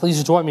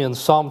Please join me in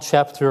Psalm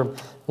chapter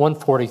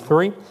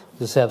 143. We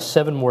just have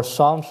 7 more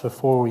Psalms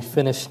before we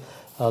finish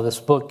this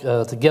book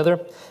together.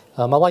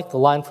 I like the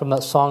line from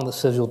that song that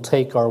says, "You'll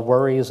take our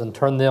worries and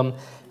turn them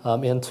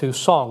into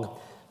song."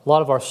 A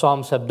lot of our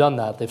Psalms have done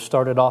that. They've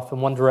started off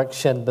in one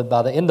direction, but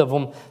by the end of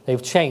them,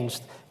 they've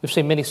changed. We've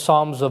seen many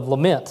Psalms of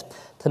lament.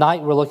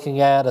 Tonight, we're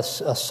looking at a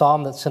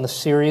Psalm that's in a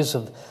series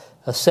of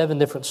 7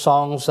 different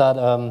songs that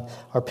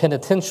are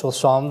penitential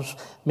Psalms,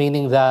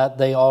 meaning that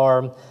they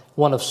are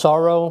one of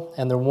sorrow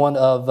and they're one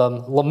of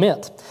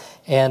lament.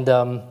 And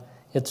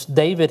it's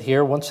David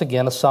here, once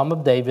again, a Psalm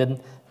of David,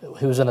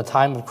 who's in a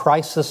time of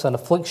crisis and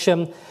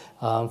affliction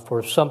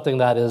for something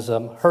that is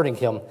hurting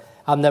him.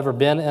 I've never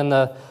been in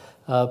a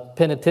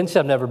penitentiary.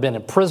 I've never been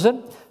in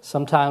prison.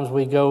 Sometimes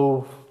we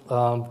go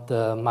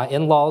to my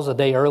in-laws a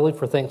day early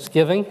for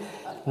Thanksgiving.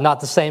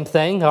 Not the same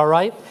thing, all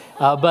right?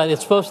 But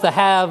it's supposed to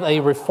have a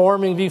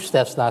reforming view.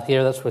 Steph's not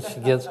here. That's what she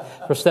gets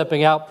for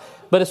stepping out.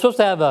 But it's supposed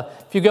to have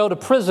if you go to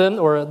prison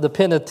or the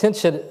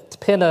penitentiary,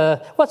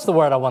 what's the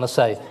word I want to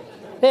say?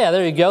 Yeah,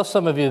 there you go.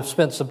 Some of you have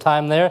spent some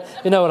time there.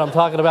 You know what I'm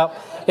talking about.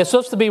 It's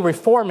supposed to be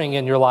reforming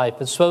in your life.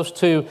 It's supposed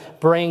to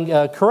bring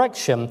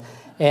correction.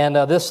 And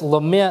this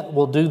lament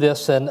will do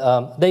this. And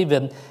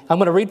David, I'm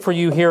going to read for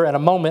you here in a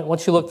moment.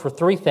 Once you look for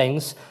 3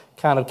 things,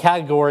 kind of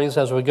categories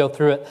as we go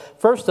through it.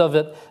 First of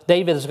it,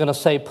 David is going to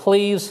say,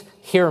 "Please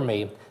hear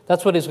me."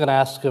 That's what he's going to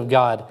ask of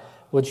God.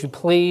 Would you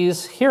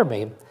please hear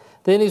me?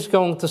 Then he's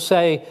going to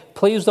say,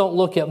 "Please don't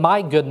look at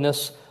my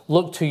goodness,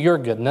 look to your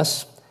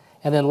goodness."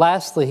 And then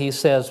lastly, he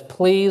says,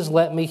 "Please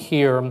let me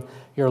hear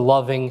your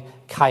loving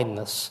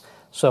kindness."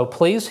 So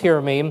please hear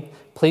me.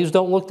 Please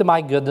don't look to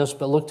my goodness,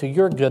 but look to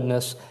your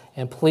goodness.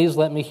 And please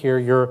let me hear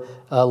your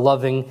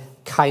loving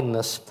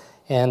kindness.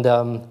 And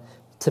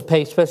to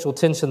pay special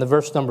attention to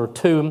verse number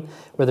 2,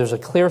 where there's a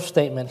clear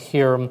statement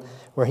here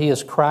where he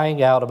is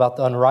crying out about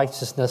the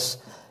unrighteousness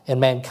in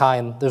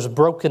mankind. There's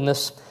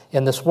brokenness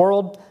in this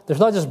world.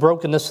 There's not just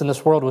brokenness in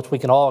this world, which we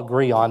can all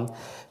agree on.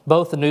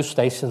 Both the news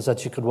stations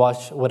that you could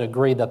watch would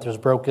agree that there's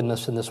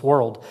brokenness in this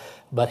world.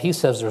 But he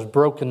says there's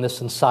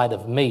brokenness inside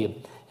of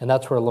me. And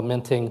that's where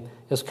lamenting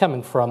is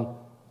coming from.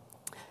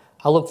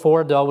 I look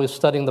forward to always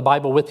studying the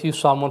Bible with you.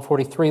 Psalm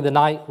 143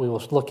 tonight we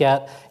will look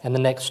at in the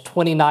next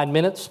 29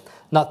 minutes,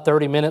 not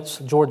 30 minutes.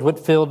 George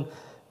Whitefield,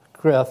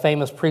 a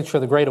famous preacher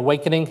of the Great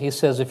Awakening, he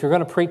says, if you're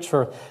going to preach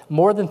for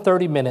more than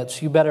 30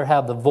 minutes, you better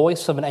have the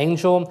voice of an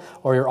angel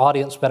or your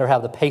audience better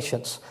have the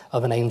patience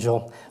of an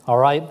angel. All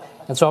right?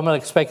 And so I'm not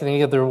expecting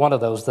either one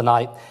of those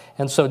tonight.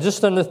 And so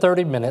just under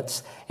 30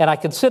 minutes. And I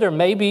consider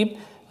maybe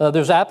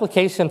there's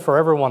application for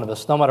every one of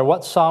us, no matter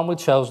what psalm we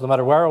chose, no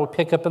matter where we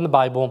pick up in the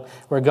Bible,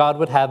 where God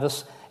would have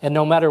us, and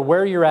no matter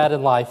where you're at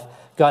in life,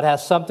 God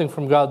has something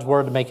from God's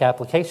Word to make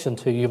application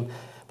to you.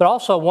 But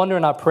also I wonder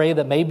and I pray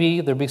that maybe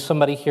there'll be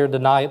somebody here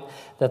tonight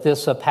that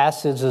this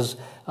passage is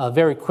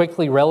very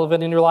quickly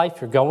relevant in your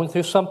life. You're going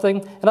through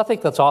something, and I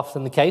think that's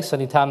often the case.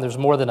 Anytime there's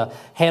more than a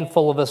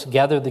handful of us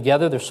gathered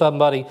together, there's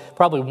somebody,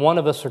 probably one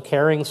of us are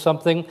carrying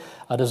something,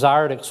 a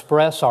desire to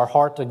express our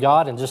heart to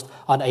God and just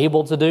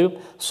unable to do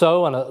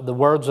so. And the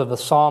words of a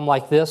psalm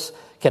like this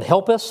can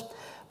help us.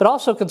 But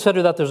also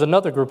consider that there's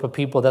another group of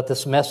people that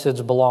this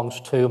message belongs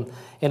to,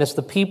 and it's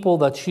the people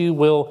that you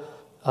will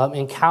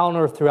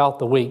encounter throughout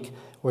the week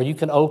where you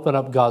can open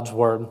up God's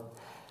Word.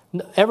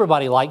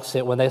 Everybody likes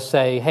it when they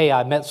say, "Hey,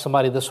 I met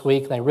somebody this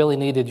week and they really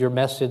needed your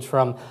message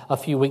from a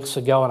few weeks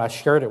ago and I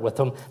shared it with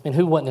them." I mean,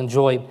 who wouldn't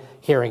enjoy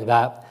hearing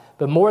that?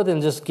 But more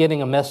than just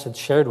getting a message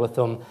shared with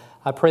them,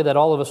 I pray that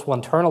all of us will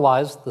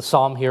internalize the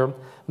psalm here,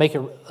 make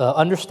it,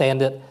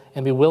 understand it,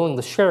 and be willing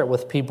to share it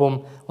with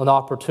people when the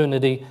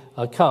opportunity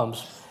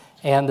comes.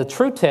 And the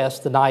true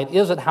test tonight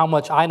isn't how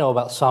much I know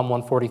about Psalm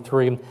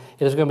 143.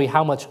 It is going to be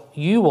how much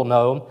you will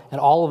know,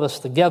 and all of us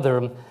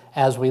together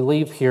as we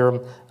leave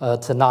here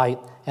tonight,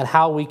 and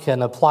how we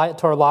can apply it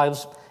to our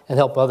lives and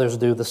help others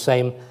do the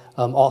same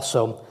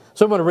also.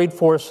 So I'm going to read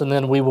for us, and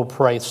then we will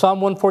pray.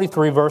 Psalm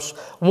 143, verse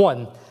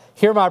 1.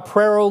 "Hear my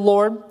prayer, O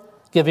Lord.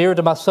 Give ear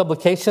to my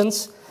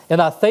supplications. In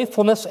thy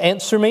faithfulness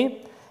answer me,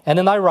 and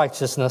in thy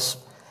righteousness.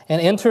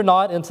 And enter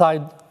not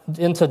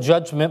into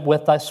judgment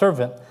with thy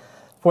servant.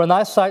 For in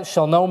thy sight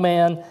shall no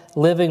man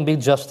living be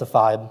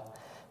justified.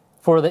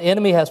 For the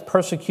enemy has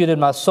persecuted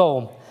my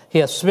soul. He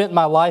has smitten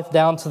my life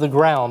down to the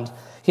ground.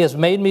 He has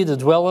made me to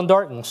dwell in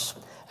darkness,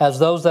 as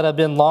those that have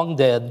been long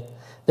dead.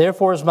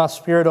 Therefore is my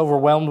spirit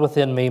overwhelmed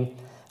within me.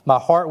 My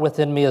heart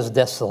within me is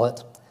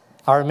desolate.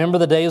 I remember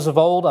the days of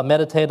old. I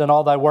meditate on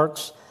all thy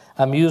works.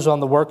 I muse on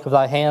the work of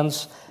thy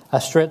hands. I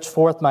stretch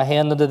forth my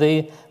hand unto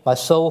thee. My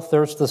soul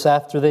thirsteth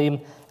after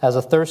thee, as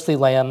a thirsty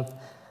land.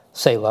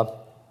 Selah.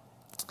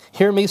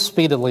 Hear me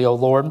speedily, O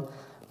Lord.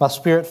 My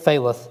spirit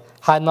faileth.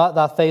 Hide not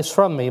thy face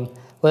from me,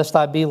 lest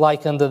I be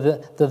like unto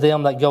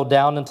them that go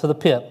down into the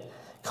pit.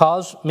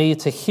 Cause me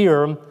to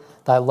hear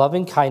thy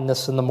loving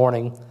kindness in the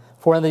morning,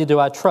 for in thee do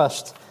I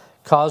trust.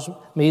 Cause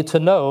me to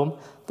know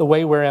the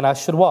way wherein I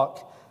should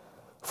walk,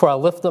 for I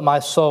lift up my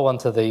soul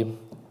unto thee.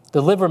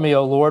 Deliver me,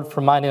 O Lord,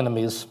 from mine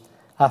enemies.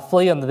 I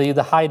flee unto thee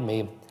to hide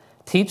me.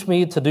 Teach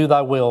me to do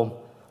thy will,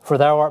 For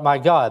thou art my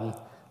God,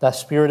 thy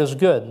spirit is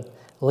good.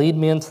 Lead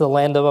me into the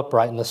land of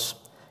uprightness.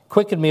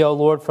 Quicken me, O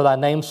Lord, for thy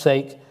name's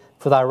sake.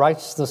 For thy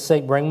righteousness'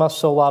 sake, bring my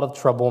soul out of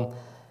trouble.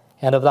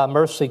 And of thy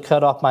mercy,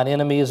 cut off mine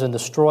enemies and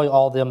destroy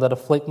all them that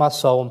afflict my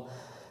soul.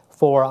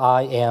 For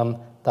I am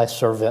thy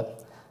servant.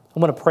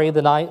 I'm going to pray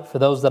tonight for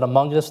those that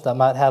among us that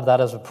might have that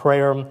as a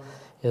prayer,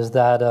 is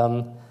that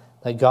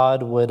that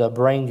God would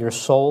bring your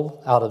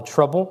soul out of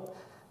trouble,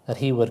 that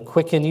he would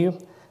quicken you,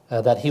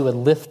 that he would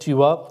lift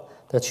you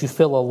up, that you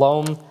feel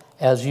alone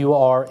as you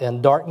are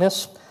in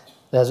darkness.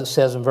 As it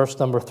says in verse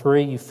number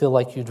 3, you feel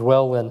like you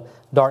dwell in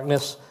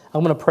darkness.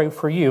 I'm going to pray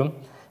for you, and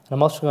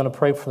I'm also going to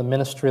pray for the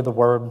ministry of the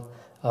word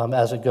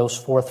as it goes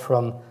forth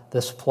from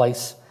this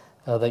place,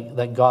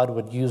 that God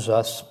would use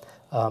us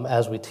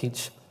as we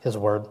teach his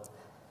word.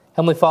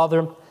 Heavenly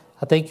Father,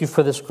 I thank you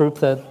for this group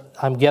that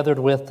I'm gathered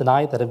with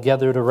tonight, that have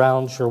gathered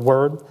around your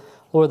word.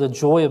 Lord, the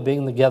joy of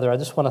being together, I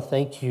just want to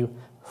thank you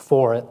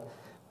for it.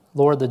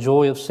 Lord, the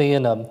joy of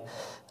seeing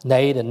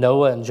Nate and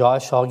Noah and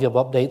Josh all give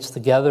updates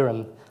together,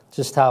 and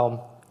just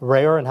how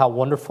rare and how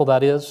wonderful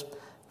that is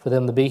for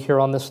them to be here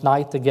on this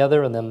night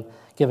together and them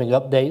giving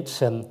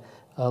updates. And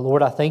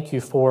Lord, I thank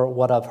you for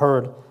what I've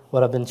heard,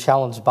 what I've been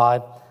challenged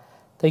by.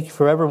 Thank you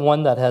for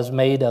everyone that has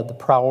made the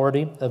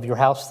priority of your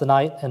house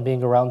tonight and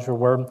being around your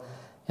word,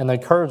 and the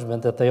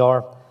encouragement that they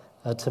are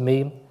to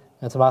me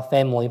and to my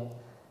family.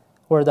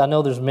 Lord, I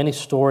know there's many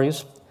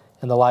stories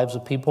in the lives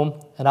of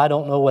people, and I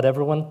don't know what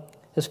everyone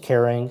is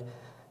carrying,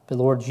 but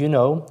Lord, you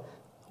know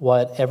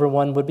what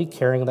everyone would be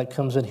carrying that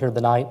comes in here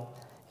tonight,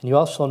 and you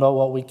also know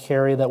what we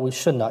carry that we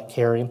should not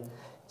carry.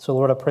 So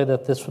Lord, I pray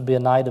that this would be a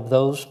night of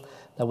those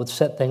that would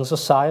set things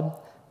aside,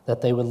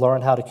 that they would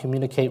learn how to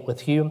communicate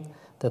with you,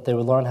 that they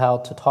would learn how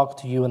to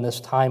talk to you in this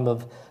time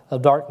of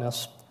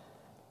darkness.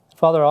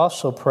 Father, I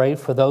also pray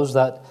for those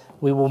that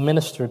we will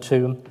minister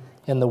to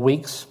in the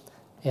weeks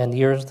and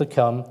years to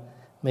come.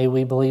 May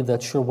we believe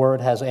that your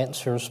word has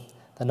answers,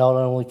 that not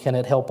only can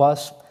it help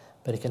us,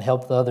 but it can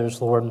help the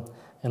others, Lord,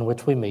 in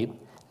which we meet.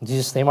 In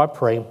Jesus' name I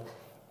pray,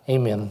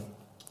 amen.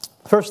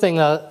 First thing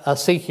I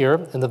see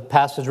here in the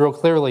passage real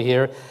clearly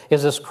here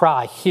is this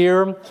cry,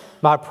 hear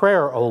my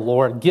prayer, O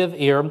Lord, give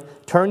ear,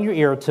 turn your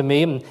ear to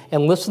me,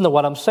 and listen to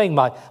what I'm saying,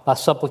 my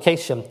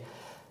supplication.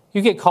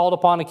 You get called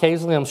upon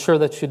occasionally, I'm sure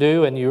that you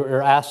do, and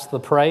you're asked to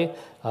pray.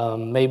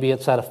 Maybe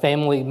it's at a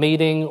family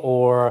meeting,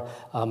 or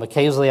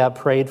occasionally I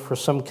prayed for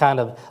some kind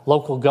of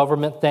local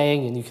government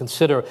thing, and you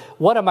consider,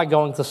 what am I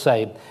going to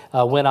say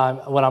when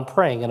I'm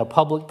praying in a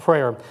public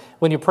prayer?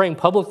 When you're praying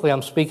publicly,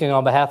 I'm speaking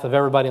on behalf of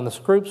everybody in this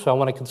group, so I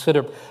want to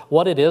consider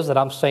what it is that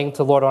I'm saying to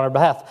the Lord on our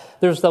behalf.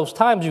 There's those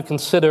times you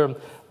consider,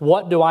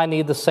 what do I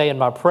need to say in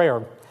my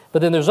prayer?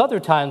 But then there's other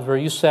times where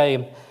you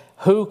say,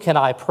 who can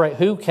I pray?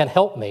 Who can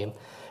help me?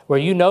 Where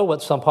you know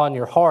what's upon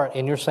your heart,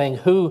 and you're saying,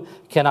 who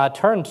can I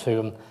turn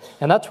to?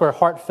 And that's where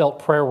heartfelt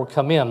prayer will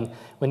come in.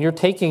 When you're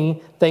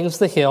taking things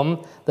to him,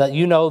 that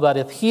you know that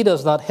if he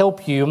does not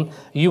help you,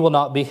 you will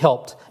not be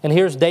helped. And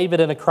here's David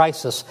in a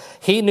crisis.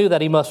 He knew that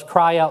he must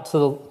cry out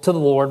to the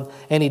Lord,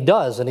 and he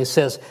does. And he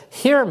says,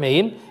 hear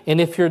me, and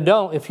if you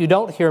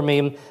don't hear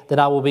me, then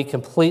I will be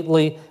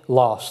completely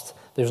lost.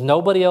 There's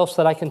nobody else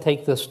that I can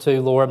take this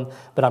to, Lord,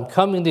 but I'm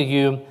coming to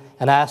you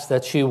and ask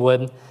that you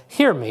would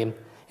hear me.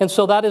 And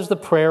so that is the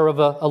prayer of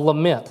a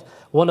lament,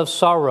 one of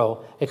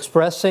sorrow,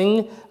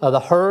 expressing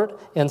the hurt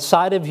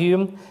inside of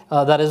you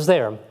that is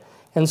there.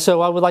 And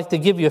so I would like to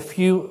give you a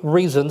few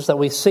reasons that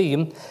we see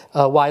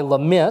why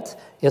lament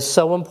is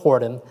so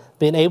important.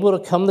 Being able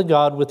to come to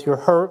God with your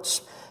hurts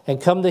and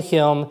come to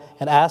him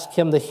and ask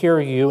him to hear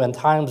you in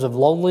times of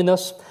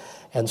loneliness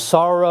and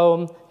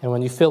sorrow and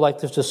when you feel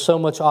like there's just so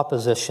much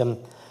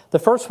opposition. The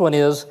first one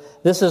is,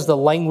 this is the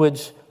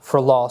language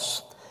for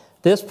loss.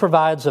 This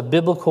provides a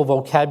biblical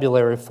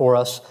vocabulary for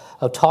us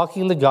of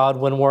talking to God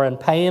when we're in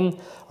pain,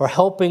 or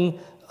helping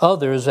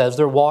others as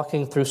they're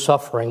walking through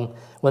suffering,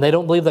 when they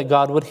don't believe that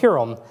God would hear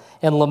them.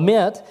 And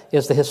lament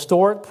is the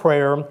historic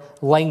prayer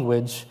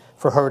language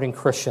for hurting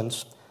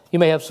Christians. You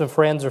may have some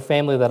friends or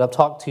family that have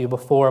talked to you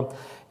before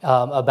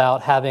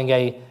about having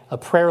a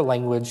prayer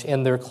language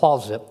in their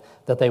closet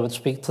that they would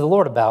speak to the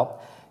Lord about.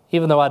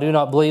 Even though I do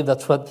not believe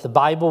that's what the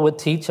Bible would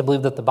teach, I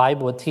believe that the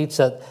Bible would teach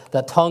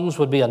that tongues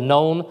would be a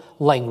known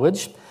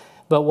language.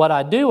 But what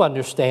I do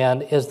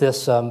understand is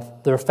this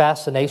their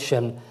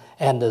fascination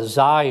and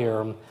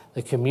desire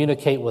to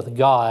communicate with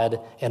God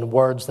in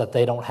words that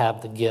they don't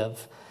have to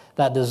give.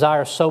 That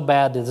desire so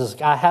bad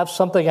is, I have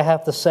something I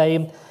have to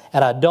say,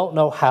 and I don't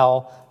know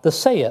how to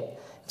say it.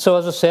 So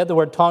as I said, the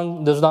word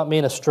tongue does not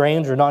mean a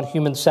strange or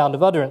non-human sound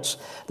of utterance.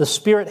 The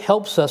Spirit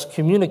helps us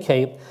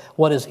communicate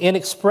what is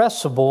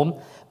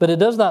inexpressible, but it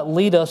does not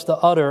lead us to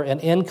utter an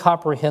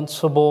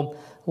incomprehensible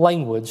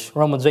language.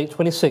 Romans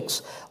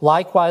 8:26.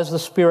 Likewise, the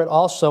Spirit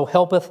also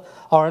helpeth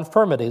our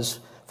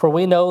infirmities, for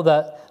we know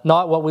that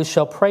not what we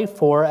shall pray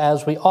for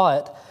as we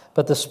ought,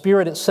 but the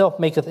Spirit itself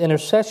maketh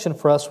intercession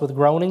for us with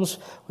groanings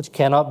which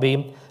cannot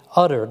be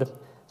uttered.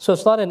 So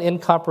it's not an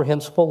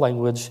incomprehensible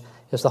language.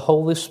 It's the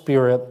Holy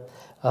Spirit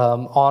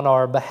on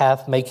our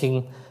behalf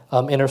making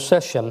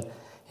intercession.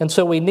 And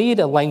so we need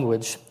a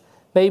language.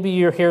 Maybe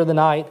you're here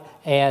tonight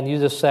and you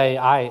just say,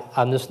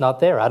 I'm just not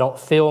there. I don't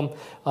feel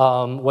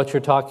what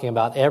you're talking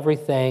about.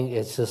 Everything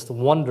is just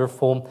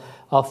wonderful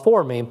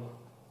for me.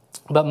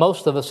 But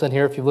most of us in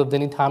here, if you've lived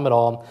any time at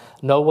all,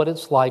 know what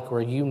it's like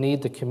where you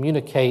need to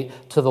communicate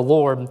to the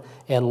Lord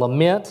and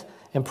lament,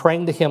 and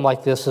praying to Him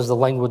like this is the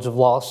language of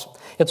loss.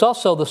 It's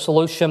also the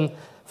solution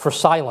for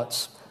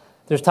silence.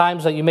 There's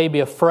times that you may be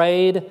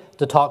afraid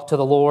to talk to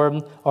the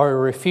Lord or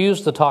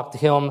refuse to talk to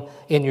Him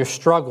in your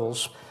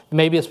struggles.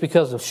 Maybe it's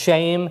because of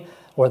shame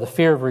or the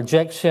fear of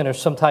rejection or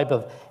some type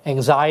of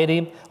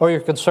anxiety, or you're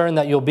concerned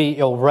that you'll be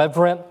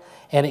irreverent,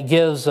 and it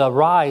gives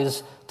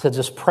rise to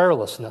just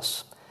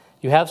prayerlessness.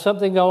 You have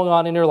something going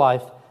on in your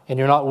life, and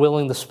you're not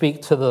willing to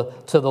speak to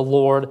the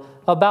Lord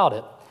about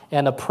it.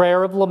 And a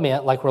prayer of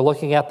lament, like we're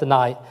looking at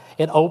tonight,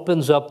 it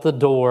opens up the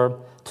door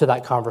to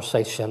that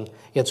conversation.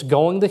 It's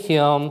going to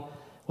Him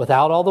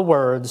without all the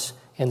words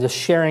and just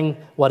sharing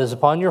what is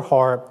upon your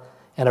heart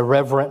in a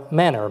reverent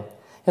manner.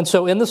 And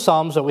so in the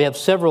Psalms that we have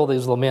several of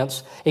these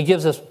laments, it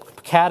gives us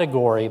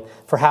category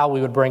for how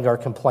we would bring our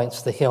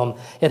complaints to Him.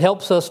 It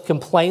helps us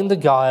complain to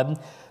God,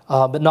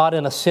 but not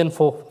in a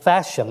sinful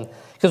fashion.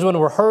 Because when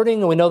we're hurting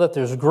and we know that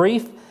there's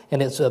grief,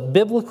 and it's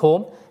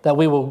biblical that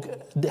we will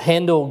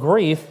handle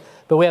grief,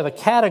 but we have a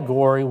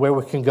category where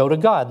we can go to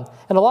God.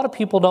 And a lot of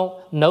people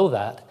don't know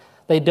that.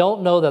 They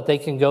don't know that they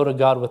can go to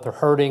God with their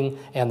hurting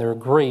and their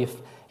grief,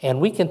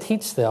 and we can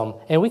teach them,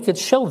 and we could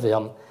show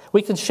them.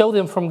 We can show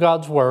them from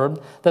God's Word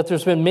that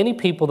there's been many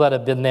people that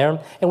have been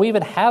there, and we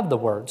even have the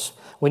words.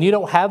 When you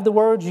don't have the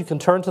words, you can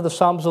turn to the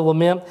Psalms of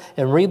Lament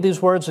and read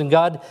these words, and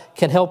God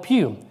can help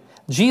you.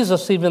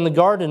 Jesus, even in the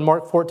garden,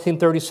 Mark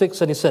 14:36,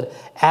 said, He said,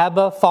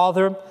 Abba,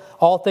 Father,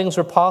 all things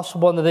are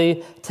possible unto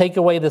Thee. Take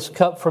away this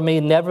cup from me.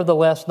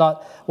 Nevertheless,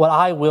 not what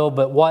I will,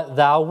 but what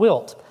Thou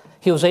wilt.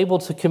 He was able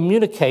to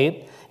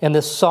communicate in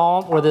this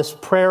psalm or this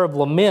prayer of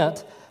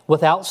lament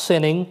without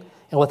sinning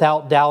and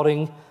without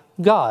doubting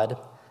God.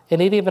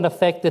 And it even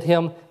affected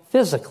him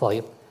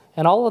physically.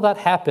 And all of that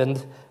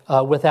happened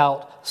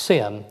without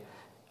sin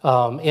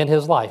in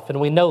his life.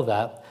 And we know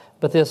that.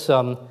 But this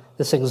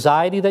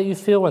anxiety that you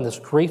feel and this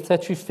grief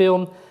that you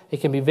feel,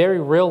 it can be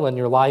very real in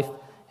your life.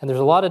 And there's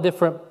a lot of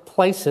different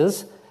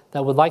places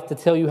that would like to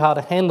tell you how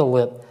to handle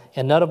it,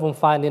 and none of them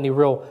find any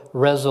real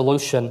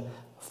resolution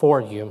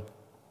for you.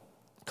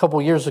 A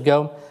couple years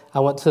ago, I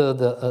went to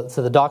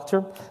the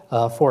doctor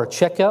for a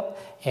checkup,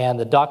 and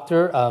the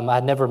doctor,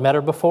 I'd never met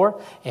her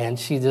before, and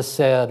she just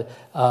said,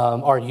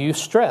 "Are you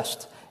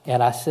stressed?"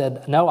 And I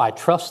said, "No, I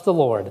trust the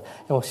Lord."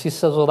 And she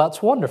says, "Well,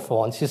 that's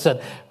wonderful." And she said,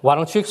 "Why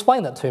don't you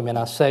explain that to me?" And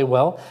I say,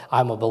 "Well,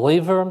 I'm a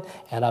believer,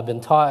 and I've been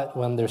taught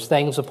when there's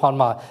things upon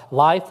my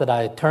life that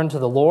I turn to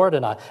the Lord,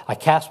 and I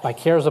cast my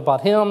cares upon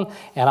Him."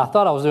 And I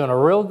thought I was doing a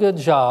real good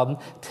job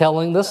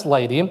telling this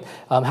lady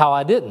how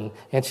I didn't.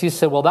 And she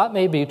said, "Well, that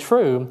may be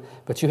true,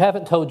 but you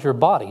haven't told your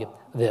body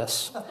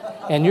this.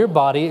 And your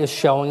body is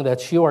showing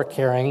that you are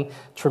carrying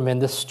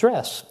tremendous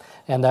stress,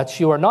 and that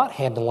you are not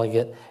handling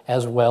it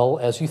as well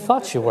as you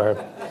thought you were."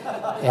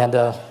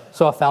 And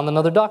so I found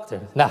another doctor.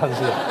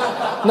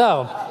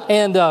 No,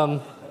 and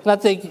I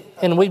think,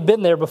 and we've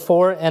been there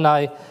before, and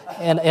I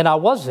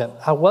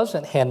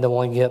wasn't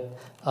handling it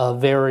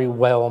very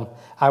well.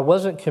 I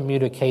wasn't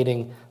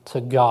communicating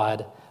to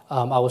God.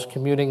 I was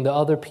communicating to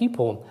other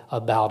people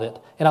about it,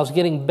 and I was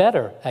getting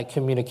better at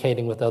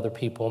communicating with other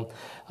people.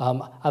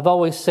 I've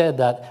always said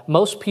that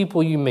most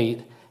people you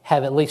meet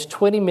have at least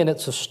 20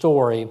 minutes of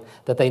story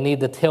that they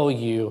need to tell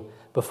you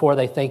before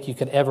they think you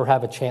could ever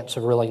have a chance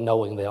of really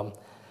knowing them.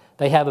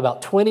 They have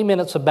about 20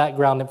 minutes of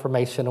background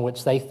information in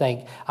which they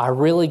think, "I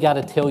really got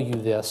to tell you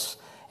this,"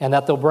 and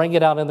that they'll bring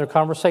it out in their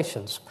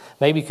conversations.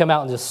 Maybe come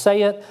out and just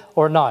say it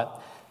or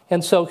not.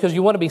 And so, because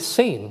you want to be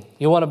seen,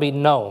 you want to be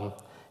known.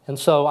 And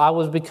so I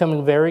was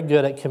becoming very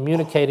good at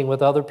communicating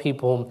with other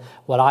people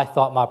what I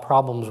thought my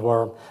problems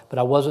were, but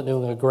I wasn't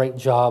doing a great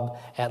job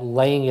at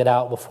laying it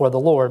out before the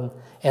Lord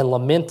and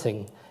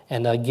lamenting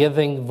and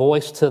giving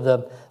voice to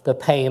the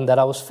pain that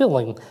I was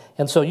feeling.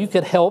 And so you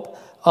could help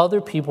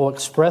other people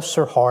express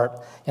their heart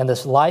in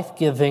this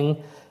life-giving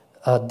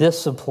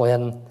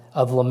discipline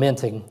of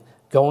lamenting,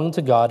 going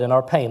to God in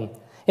our pain.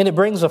 And it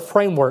brings a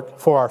framework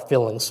for our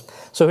feelings.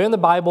 So here in the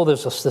Bible,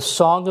 there's this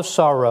song of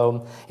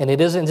sorrow, and it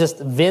isn't just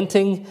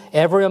venting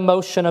every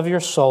emotion of your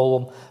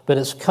soul, but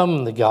it's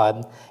coming to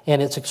God,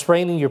 and it's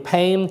explaining your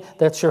pain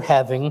that you're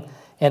having,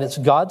 and it's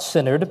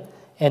God-centered,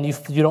 and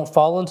you don't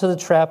fall into the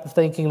trap of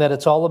thinking that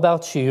it's all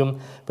about you,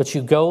 but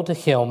you go to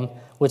Him,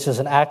 which is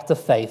an act of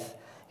faith.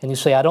 And you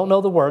say, "I don't know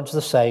the words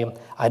to say.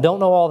 I don't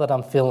know all that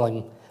I'm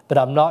feeling, but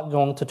I'm not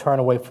going to turn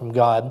away from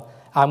God.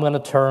 I'm going to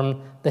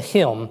turn to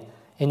Him."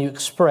 And you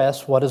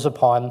express what is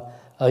upon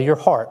your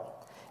heart.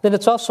 Then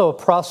it's also a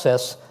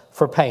process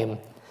for pain.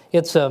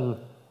 It's in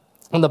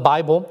the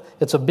Bible,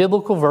 it's a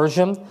biblical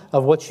version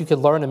of what you could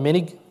learn in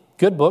many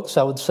good books,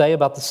 I would say,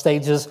 about the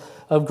stages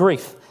of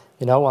grief.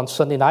 You know, on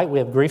Sunday night, we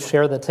have grief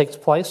share that takes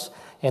place.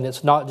 And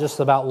it's not just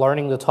about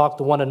learning to talk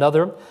to one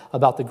another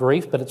about the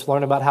grief, but it's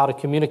learning about how to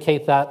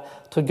communicate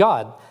that to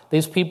God.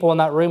 These people in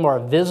that room are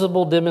a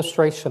visible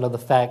demonstration of the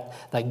fact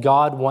that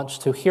God wants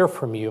to hear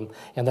from you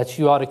and that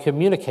you ought to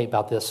communicate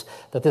about this,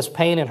 that this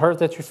pain and hurt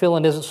that you're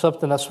feeling isn't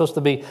something that's supposed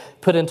to be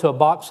put into a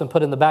box and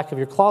put in the back of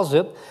your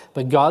closet,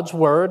 but God's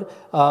Word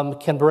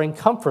can bring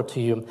comfort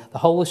to you. The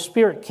Holy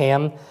Spirit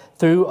can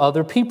through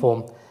other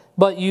people.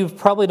 But you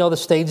probably know the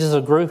stages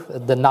of grief: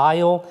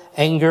 denial,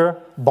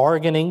 anger,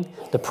 bargaining,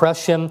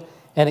 depression,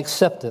 and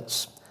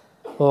acceptance.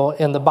 Well,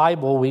 in the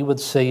Bible, we would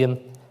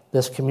see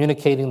this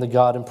communicating to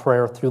God in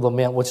prayer through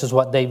lament, which is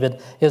what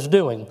David is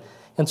doing.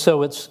 And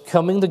so it's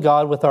coming to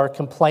God with our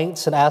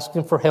complaints and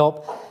asking for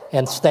help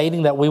and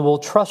stating that we will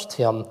trust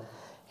Him.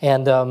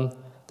 And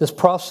this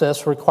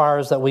process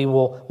requires that we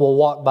will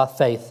walk by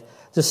faith.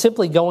 Just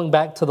simply going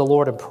back to the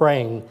Lord and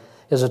praying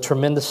is a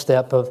tremendous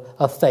step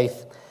of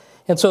faith.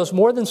 And so it's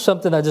more than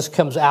something that just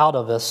comes out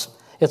of us.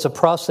 It's a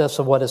process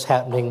of what is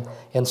happening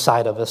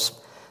inside of us.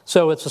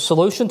 So it's a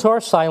solution to our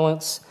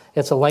silence.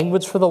 It's a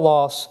language for the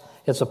loss.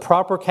 It's a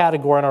proper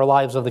category in our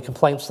lives of the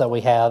complaints that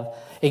we have.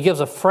 It gives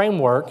a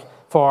framework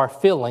for our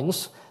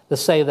feelings to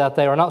say that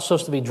they are not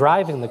supposed to be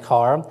driving the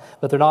car,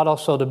 but they're not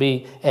also to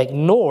be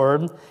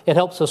ignored. It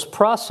helps us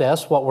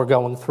process what we're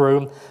going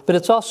through, but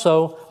it's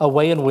also a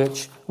way in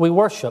which we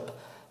worship.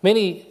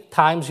 Many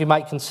times you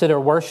might consider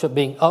worship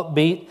being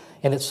upbeat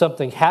and it's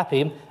something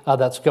happy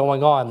that's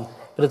going on.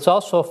 But it's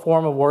also a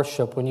form of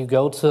worship when you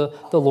go to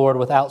the Lord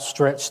with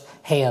outstretched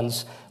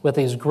hands, with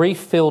these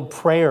grief-filled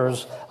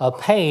prayers of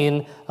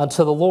pain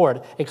unto the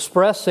Lord,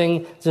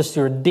 expressing just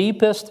your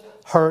deepest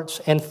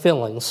hurts and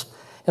feelings.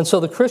 And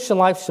so the Christian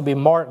life should be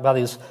marked by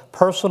these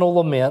personal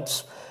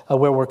laments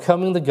where we're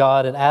coming to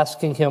God and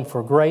asking Him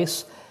for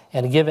grace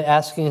and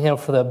asking Him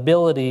for the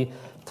ability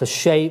to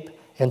shape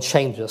and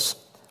change us.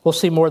 We'll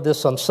see more of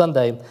this on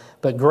Sunday,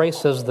 but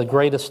grace is the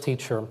greatest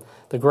teacher,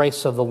 the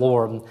grace of the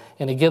Lord.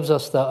 And it gives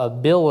us the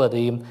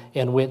ability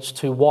in which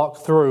to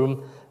walk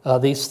through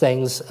these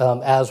things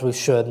as we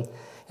should.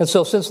 And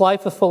so since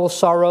life is full of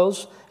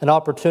sorrows and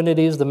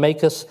opportunities to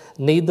make us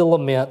need to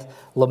lament,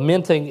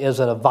 lamenting is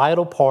a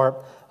vital part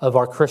of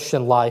our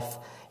Christian life,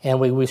 and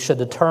we should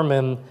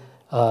determine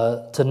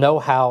to know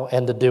how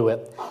and to do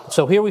it.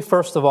 So here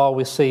first of all,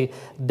 we see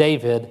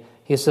David.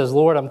 He says,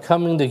 Lord, I'm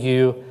coming to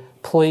you.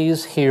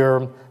 Please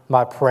hear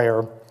my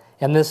prayer.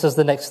 And this is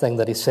the next thing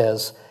that he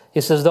says.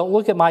 He says, don't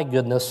look at my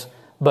goodness,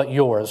 but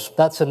yours.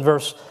 That's in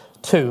verse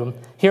 2.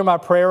 Hear my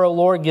prayer, O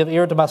Lord, give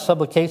ear to my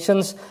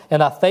supplications,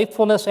 and thy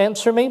faithfulness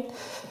answer me.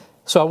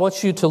 So I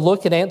want you to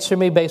look and answer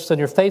me based on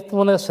your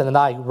faithfulness and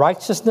thy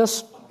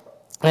righteousness,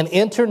 and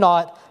enter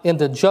not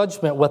into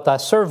judgment with thy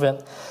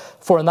servant,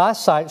 for in thy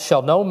sight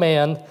shall no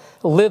man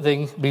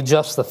living be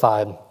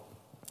justified.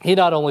 He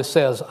not only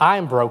says,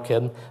 I'm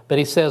broken, but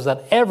he says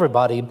that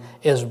everybody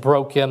is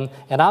broken.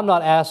 And I'm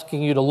not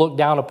asking you to look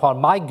down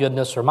upon my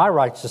goodness or my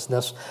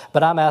righteousness,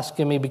 but I'm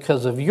asking me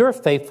because of your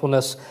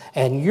faithfulness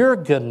and your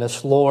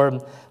goodness,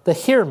 Lord, to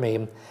hear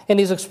me. And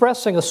he's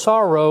expressing a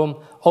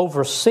sorrow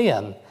over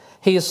sin.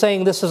 He is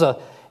saying it's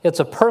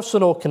a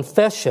personal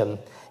confession.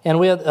 And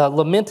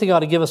lamenting ought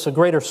to give us a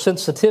greater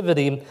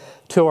sensitivity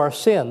to our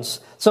sins.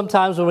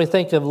 Sometimes when we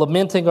think of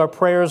lamenting, our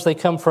prayers, they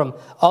come from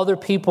other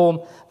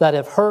people that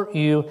have hurt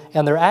you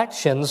and their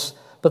actions,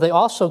 but they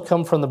also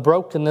come from the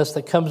brokenness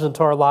that comes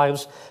into our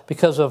lives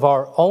because of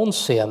our own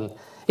sin.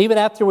 Even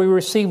after we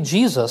receive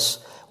Jesus,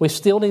 we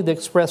still need to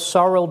express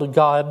sorrow to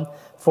God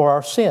for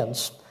our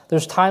sins.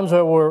 There's times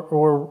where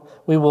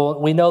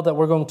we know that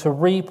we're going to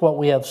reap what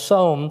we have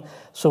sown,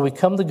 so we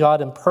come to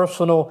God in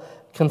personal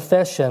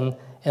confession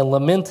and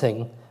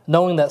lamenting,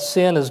 knowing that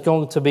sin is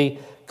going to be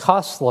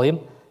costly,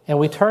 and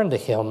we turn to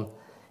Him.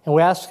 And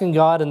we're asking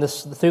God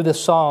through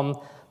this psalm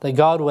that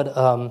God would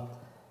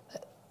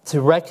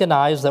to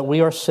recognize that we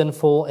are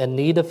sinful in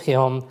need of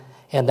Him,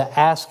 and to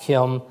ask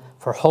Him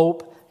for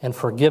hope and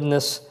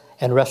forgiveness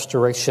and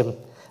restoration.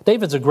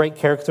 David's a great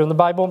character in the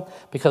Bible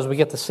because we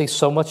get to see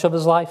so much of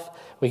his life.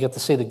 We get to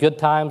see the good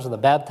times and the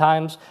bad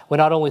times. We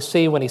not only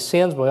see when he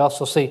sins, but we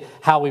also see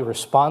how he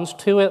responds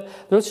to it.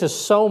 There's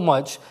just so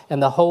much in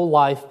the whole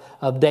life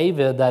of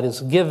David that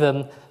is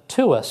given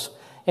to us.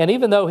 And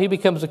even though he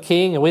becomes a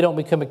king and we don't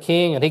become a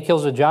king, and he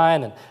kills a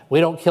giant and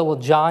we don't kill a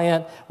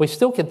giant, we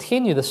still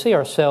continue to see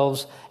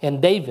ourselves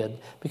in David,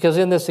 because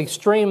in this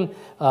extreme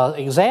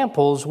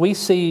examples, we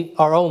see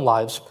our own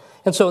lives.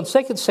 And so in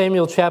 2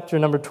 Samuel chapter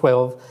number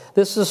 12,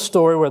 this is a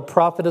story where the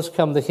prophet has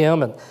come to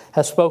him and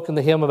has spoken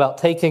to him about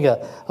taking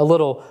a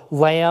little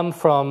lamb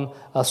from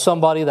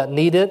somebody that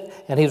needed it,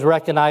 and he's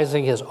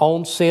recognizing his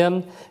own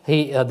sin.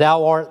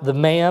 Thou art the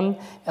man.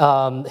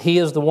 He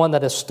is the one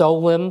that has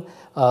stolen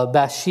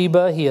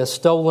Bathsheba. He has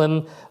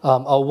stolen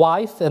a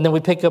wife. And then we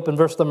pick up in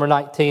verse number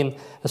 19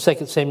 of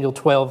 2 Samuel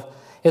 12.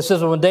 It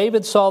says, when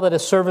David saw that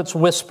his servants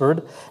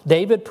whispered,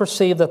 David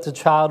perceived that the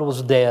child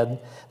was dead.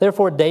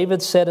 Therefore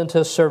David said unto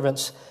his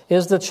servants,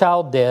 is the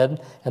child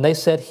dead? And they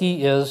said,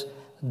 he is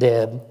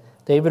dead.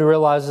 David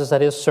realizes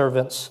that his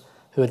servants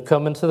who had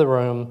come into the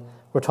room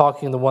were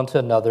talking the one to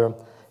another,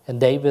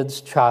 and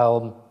David's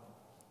child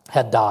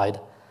had died.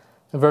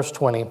 In verse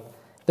 20,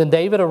 then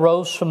David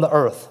arose from the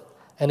earth,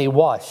 and he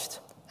washed,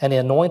 and he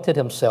anointed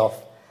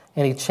himself,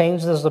 and he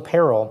changed his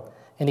apparel,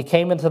 and he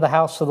came into the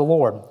house of the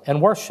Lord,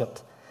 and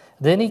worshipped.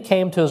 Then he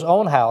came to his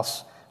own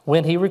house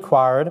when he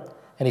required,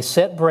 and he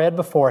set bread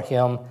before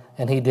him,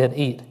 and he did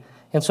eat.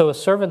 And so his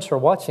servants are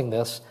watching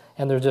this,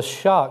 and they're just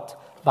shocked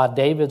by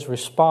David's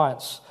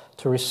response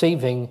to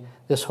receiving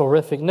this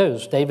horrific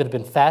news. David had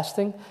been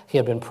fasting, he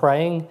had been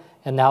praying,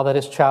 and now that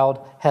his child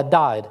had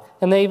died.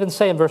 And they even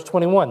say in verse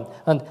 21,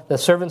 and the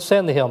servant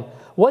said to him,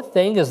 what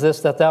thing is this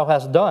that thou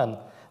hast done?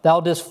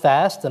 Thou didst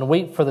fast and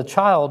weep for the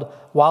child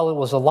while it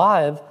was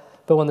alive,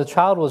 but when the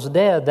child was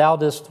dead, thou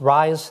didst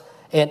rise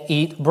and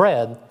eat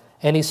bread.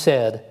 And he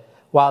said,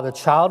 while the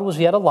child was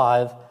yet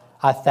alive,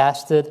 I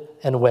fasted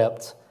and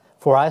wept.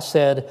 For I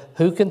said,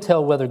 who can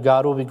tell whether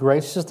God will be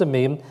gracious to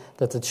me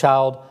that the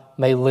child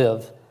may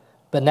live?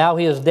 But now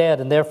he is dead,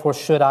 and therefore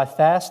should I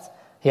fast?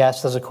 He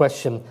asked as a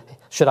question,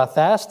 should I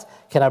fast?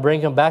 Can I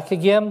bring him back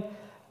again?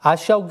 I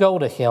shall go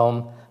to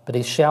him, but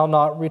he shall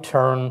not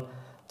return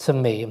to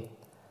me.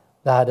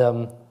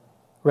 That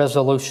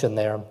resolution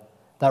there,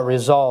 that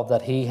resolve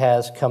that he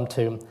has come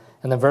to.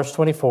 And then verse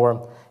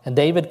 24, and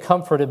David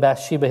comforted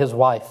Bathsheba his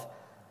wife,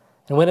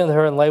 and went into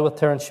her and lay with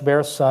her, and she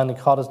bare a son, and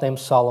called his name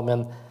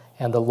Solomon,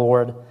 and the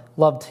Lord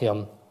loved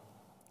him.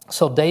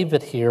 So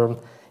David here,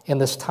 in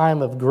this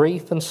time of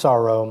grief and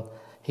sorrow,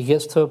 he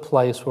gets to a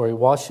place where he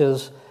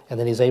washes, and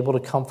then he's able to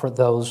comfort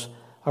those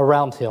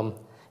around him.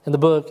 In the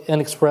book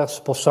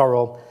Inexpressible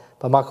Sorrow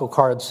by Michael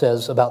Card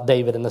says about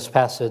David in this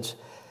passage,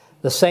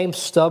 the same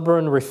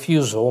stubborn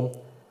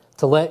refusal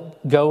to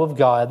let go of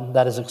God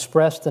that is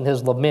expressed in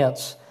his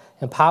laments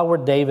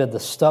empowered David to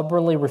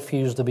stubbornly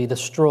refuse to be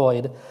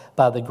destroyed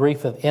by the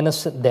grief of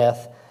innocent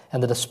death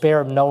and the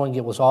despair of knowing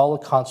it was all a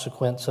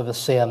consequence of a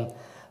sin.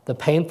 The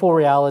painful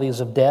realities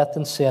of death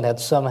and sin had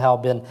somehow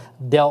been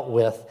dealt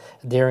with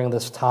during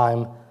this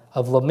time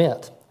of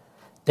lament.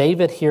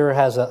 David here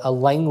has a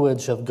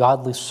language of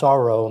godly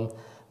sorrow,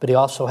 but he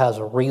also has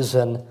a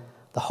reason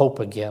to hope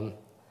again.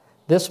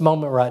 This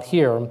moment right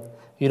here,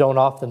 you don't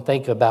often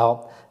think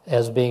about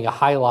as being a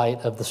highlight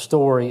of the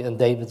story in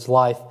David's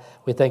life.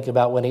 We think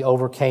about when he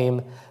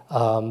overcame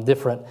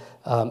different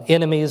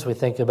enemies. We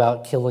think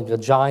about killing a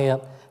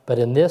giant. But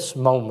in this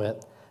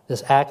moment,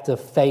 this act of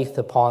faith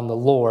upon the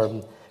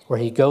Lord, where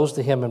he goes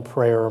to him in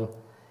prayer,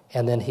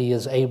 and then he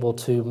is able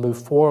to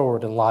move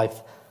forward in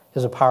life,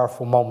 is a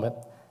powerful moment.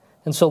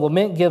 And so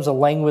lament gives a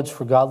language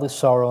for godly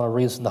sorrow and a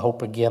reason to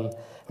hope again. It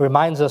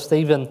reminds us that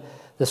even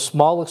the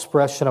small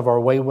expression of our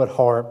wayward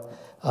heart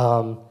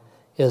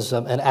is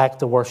an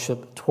act of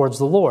worship towards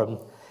the Lord.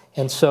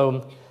 And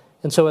so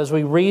as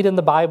we read in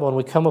the Bible and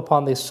we come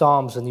upon these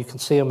Psalms, and you can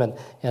see them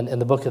in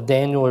the book of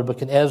Daniel or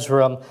book of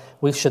Ezra,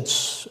 we should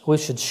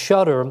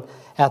shudder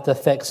at the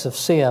effects of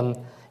sin.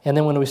 And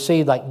then when we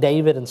see like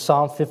David in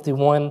Psalm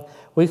 51,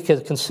 we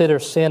could consider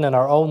sin in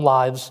our own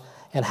lives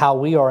and how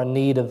we are in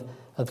need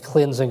of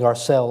cleansing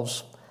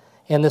ourselves.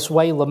 In this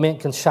way, lament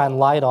can shine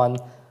light on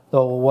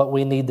what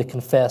we need to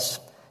confess.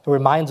 It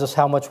reminds us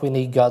how much we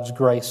need God's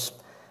grace.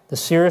 The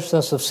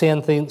seriousness of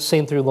sin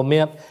seen through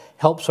lament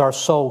helps our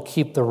soul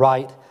keep the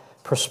right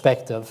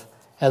perspective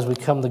as we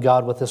come to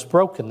God with this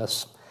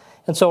brokenness.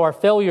 And so our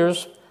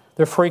failures,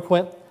 they're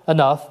frequent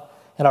enough,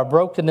 and our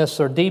brokenness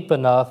are deep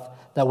enough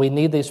that we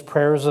need these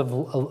prayers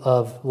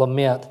of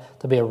lament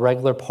to be a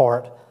regular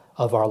part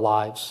of our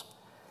lives.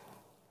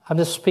 I'm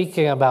just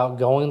speaking about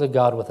going to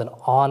God with an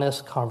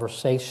honest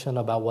conversation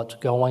about what's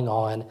going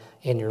on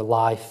in your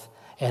life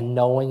and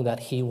knowing that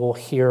He will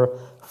hear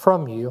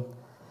from you.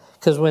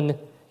 Because when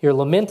you're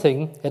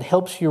lamenting, it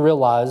helps you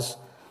realize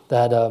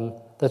that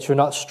you're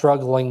not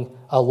struggling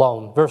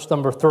alone. Verse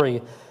number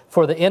 3,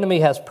 for the enemy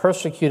has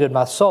persecuted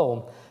my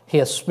soul. He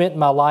has smitten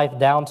my life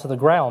down to the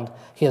ground.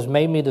 He has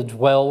made me to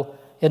dwell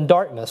in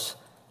darkness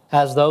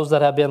as those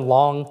that have been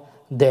long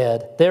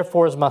dead.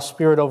 Therefore is my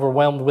spirit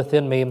overwhelmed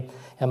within me,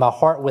 and my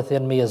heart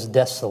within me is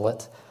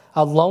desolate.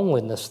 A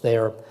loneliness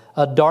there,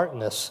 a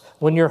darkness.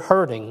 When you're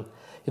hurting,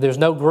 there's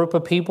no group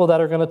of people that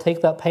are going to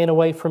take that pain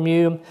away from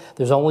you.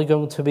 There's only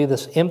going to be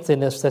this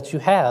emptiness that you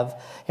have.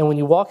 And when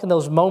you walk in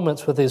those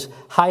moments with these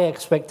high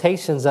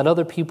expectations that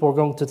other people are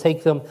going to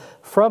take them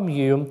from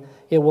you,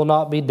 it will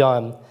not be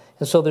done.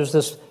 And so there's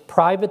this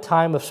private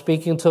time of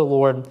speaking to the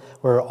Lord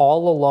where we're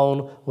all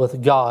alone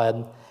with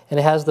God. And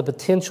it has the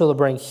potential to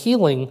bring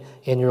healing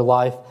in your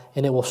life,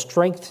 and it will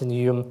strengthen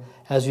you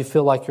as you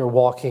feel like you're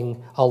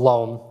walking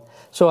alone.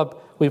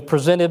 So we've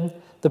presented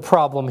the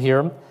problem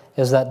here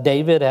is that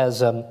David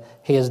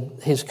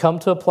he's come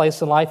to a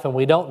place in life and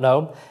we don't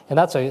know, and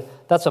that's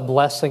a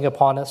blessing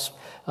upon us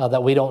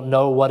that we don't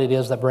know what it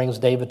is that brings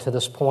David to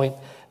this point.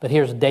 But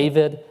here's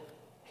David.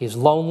 He's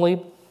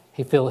lonely.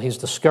 He's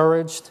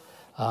discouraged.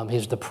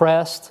 He's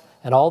depressed,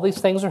 and all these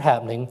things are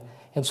happening.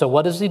 And so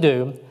what does he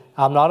do?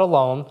 I'm not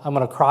alone. I'm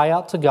going to cry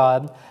out to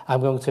God.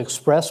 I'm going to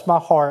express my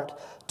heart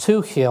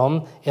to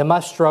Him in my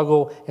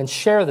struggle and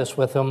share this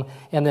with Him.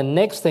 And the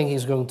next thing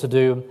he's going to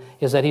do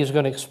is that he's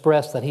going to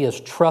express that he is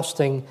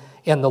trusting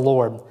in the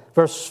Lord.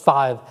 Verse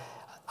 5,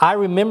 I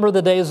remember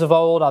the days of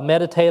old. I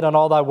meditate on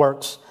all thy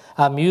works.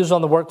 I muse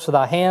on the works of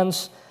thy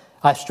hands.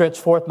 I stretch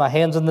forth my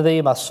hands unto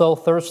thee. My soul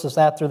thirsteth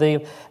after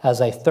thee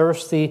as a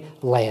thirsty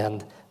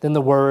land. Then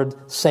the word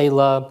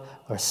Selah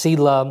or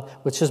Selah,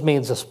 which just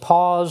means just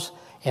pause,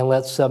 and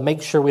let's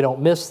make sure we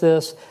don't miss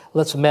this.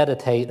 Let's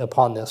meditate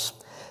upon this.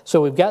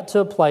 So we've got to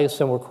a place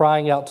and we're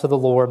crying out to the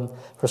Lord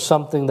for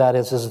something that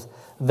has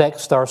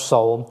vexed our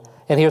soul.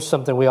 And here's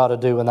something we ought to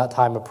do in that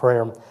time of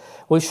prayer.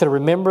 We should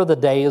remember the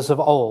days of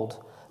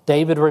old.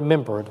 David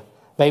remembered.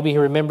 Maybe he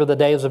remembered the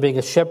days of being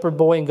a shepherd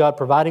boy and God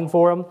providing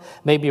for him.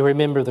 Maybe he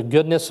remembered the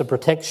goodness and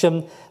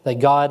protection that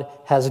God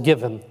has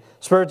given.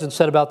 Spurgeon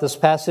said about this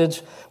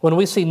passage, when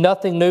we see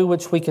nothing new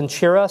which we can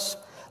cheer us,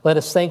 let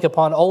us think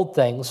upon old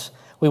things.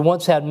 We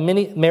once had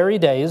many merry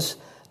days,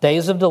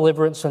 days of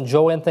deliverance and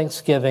joy and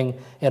thanksgiving,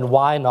 and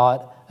why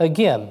not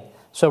again?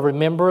 So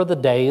remember the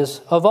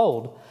days of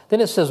old.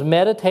 Then it says,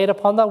 meditate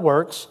upon thy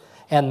works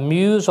and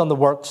muse on the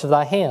works of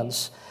thy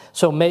hands.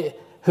 So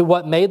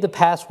what made the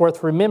past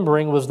worth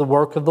remembering was the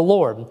work of the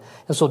Lord.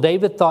 And so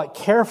David thought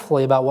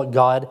carefully about what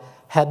God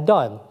had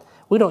done.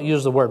 We don't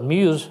use the word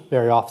muse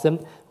very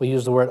often. We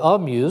use the word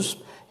amuse.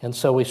 And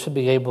so we should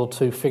be able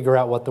to figure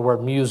out what the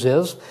word muse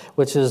is,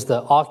 which is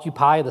to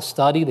occupy, to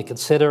study, to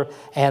consider,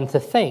 and to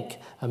think.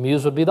 A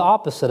muse would be the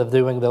opposite of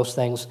doing those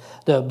things,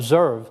 to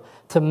observe,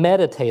 to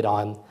meditate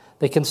on,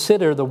 to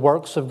consider the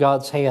works of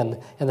God's hand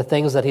and the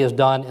things that he has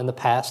done in the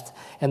past.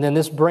 And then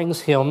this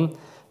brings him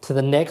to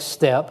the next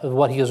step of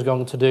what he is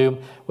going to do,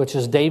 which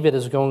is David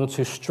is going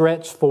to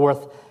stretch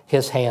forth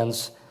his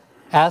hands.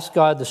 Ask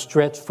God to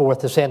stretch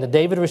forth his hand. And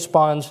David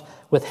responds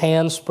with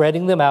hands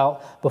spreading them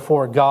out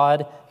before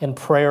God in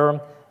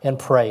prayer and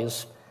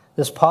praise.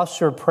 This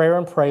posture of prayer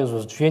and praise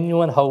was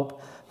genuine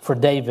hope for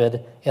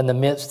David in the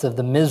midst of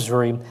the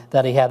misery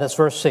that he had. That's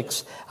verse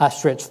 6. I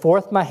stretch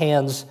forth my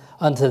hands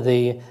unto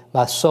thee,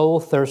 my soul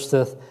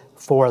thirsteth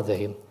for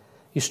thee.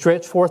 You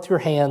stretch forth your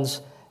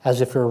hands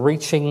as if you're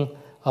reaching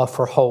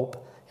for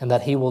hope, and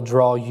that he will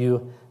draw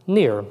you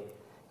near.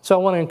 So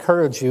I want to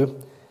encourage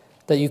you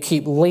that you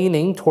keep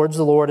leaning towards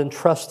the Lord and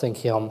trusting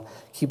him.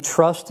 Keep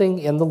trusting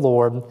in the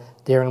Lord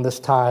during this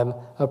time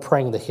of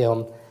praying to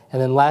him.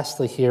 And then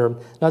lastly here,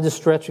 not just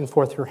stretching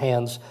forth your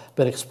hands,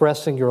 but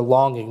expressing your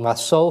longing. My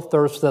soul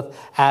thirsteth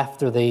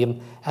after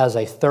thee as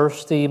a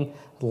thirsty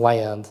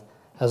land.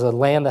 As a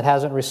land that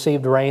hasn't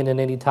received rain in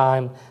any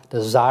time,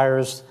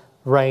 desires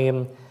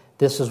rain.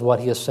 This is what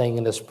he is saying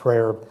in his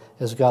prayer,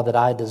 is God, that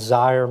I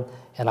desire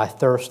and I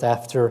thirst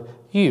after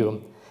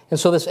you. And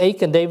so this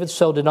ache in David's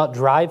soul did not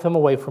drive him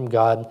away from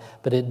God,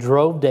 but it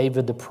drove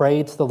David to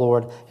pray to the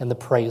Lord and to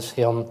praise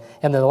him.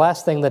 And then the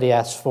last thing that he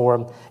asked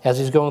for, as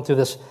he's going through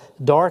this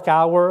dark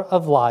hour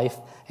of life,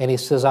 and he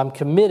says, I'm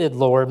committed,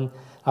 Lord.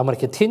 I'm going to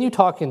continue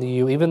talking to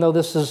you, even though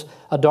this is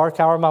a dark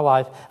hour of my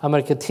life. I'm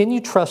going to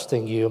continue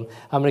trusting you.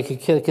 I'm going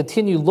to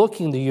continue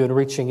looking to you and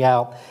reaching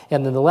out.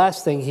 And then the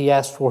last thing he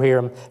asked for here,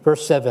 in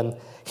verse 7,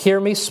 hear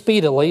me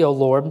speedily, O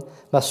Lord.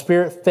 My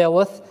spirit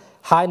faileth.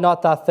 Hide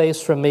not thy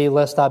face from me,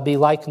 lest I be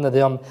like unto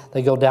them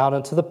that go down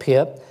into the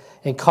pit.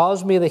 And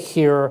cause me to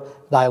hear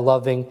thy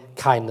loving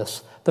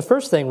kindness. The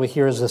first thing we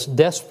hear is this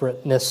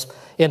desperateness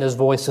in his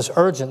voice, this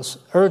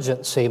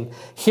urgency.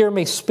 Hear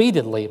me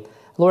speedily.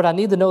 Lord, I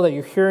need to know that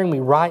you're hearing me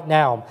right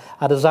now.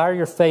 I desire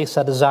your face.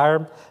 I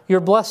desire your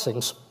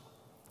blessings.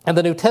 In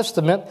the New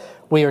Testament,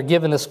 we are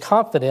given this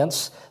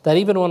confidence that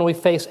even when we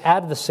face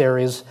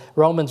adversaries,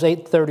 Romans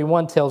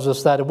 8:31 tells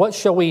us that, what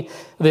shall we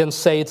then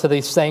say to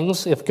these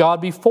things? If God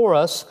be for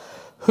us,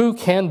 who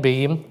can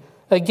be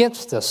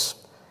against us?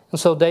 And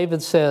so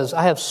David says,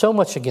 I have so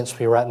much against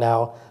me right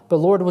now, but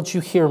Lord, would you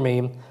hear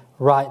me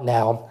right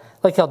now?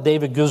 Like how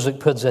David Guzik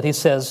puts it. He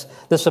says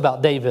this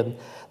about David: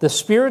 the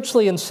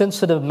spiritually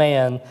insensitive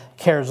man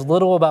cares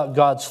little about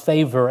God's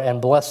favor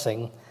and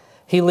blessing.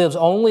 He lives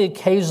only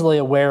occasionally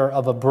aware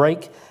of a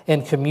break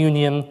in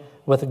communion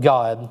with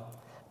God.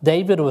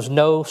 David was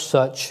no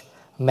such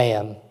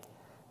man.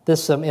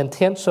 This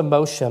intense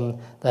emotion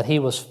that he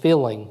was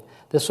feeling,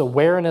 this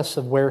awareness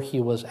of where he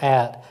was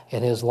at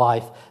in his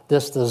life,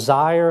 this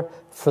desire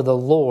for the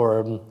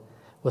Lord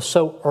was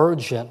so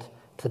urgent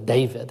to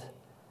David.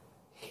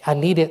 I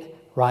need it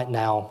right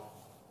now.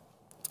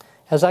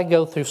 As I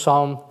go through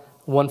Psalm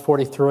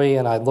 143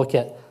 and I look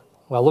at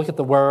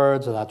the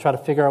words and I try to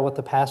figure out what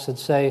the passage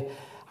say,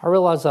 I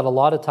realize that a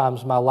lot of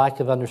times my lack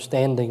of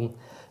understanding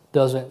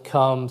doesn't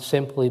come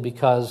simply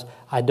because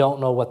I don't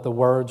know what the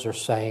words are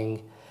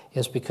saying.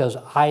 It's because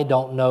I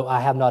don't know,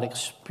 I have not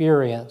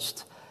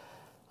experienced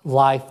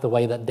life the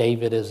way that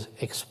David is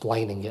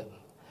explaining it.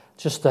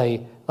 Just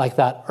like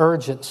that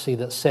urgency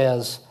that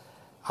says,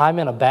 I'm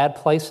in a bad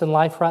place in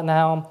life right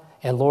now,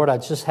 and Lord, I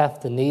just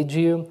have to need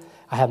you.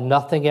 I have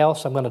nothing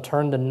else. I'm going to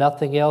turn to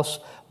nothing else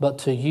but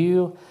to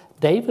you.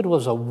 David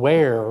was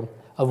aware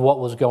of what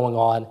was going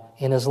on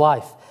in his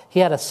life. He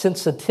had a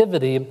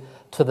sensitivity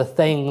to the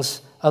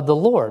things of the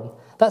Lord.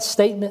 That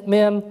statement,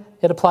 men,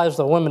 it applies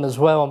to women as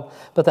well,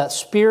 but that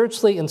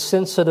spiritually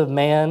insensitive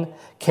man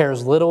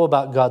cares little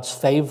about God's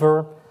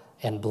favor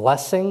and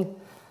blessing.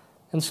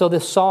 And so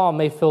this psalm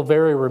may feel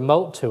very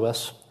remote to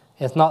us,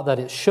 It's not that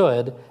it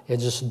should, it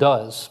just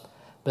does.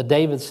 But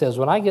David says,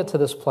 when I get to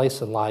this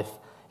place in life,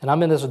 and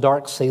I'm in this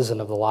dark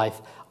season of the life,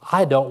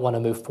 I don't want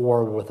to move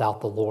forward without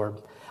the Lord.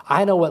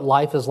 I know what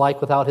life is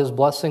like without His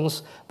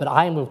blessings, but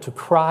I am going to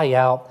cry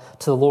out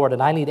to the Lord,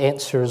 and I need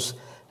answers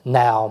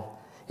now.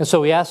 And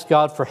so we ask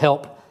God for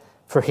help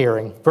for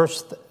hearing.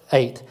 Verse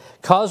 8,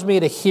 cause me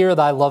to hear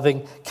thy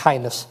loving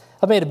kindness.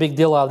 I've made a big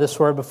deal out of this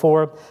word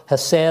before.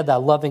 Hesed, thy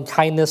loving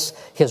kindness,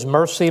 His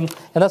mercy. And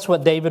that's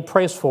what David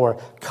prays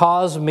for.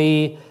 Cause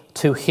me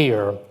to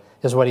hear,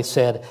 is what he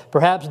said.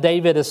 Perhaps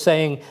David is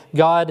saying,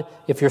 God,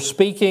 if you're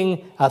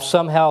speaking, I've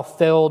somehow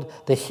failed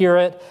to hear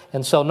it.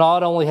 And so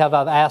not only have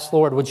I asked,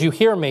 Lord, would you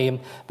hear me?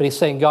 But he's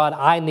saying, God,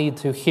 I need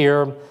to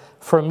hear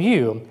from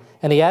you.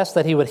 And he asked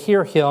that he would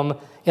hear him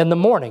in the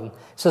morning. He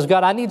says,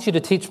 God, I need you to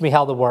teach me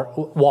how to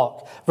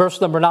walk.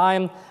 Verse number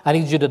 9, I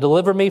need you to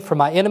deliver me from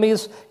my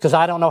enemies because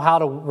I don't know how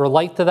to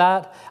relate to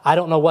that. I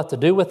don't know what to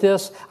do with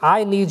this.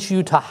 I need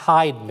you to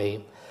hide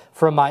me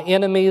from my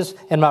enemies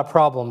and my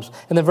problems.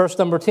 And then verse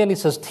number 10, he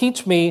says,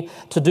 teach me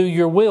to do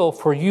your will,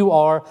 for you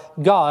are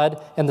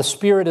God, and the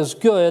Spirit is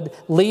good.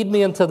 Lead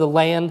me into the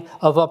land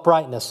of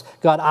uprightness.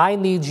 God, I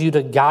need you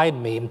to guide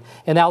me.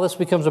 And now this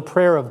becomes a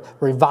prayer of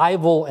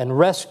revival and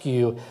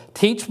rescue.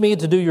 Teach me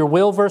to do your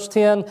will, verse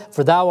 10,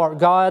 for thou art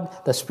God,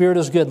 the Spirit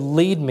is good.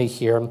 Lead me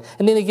here.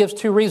 And then he gives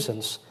two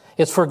reasons.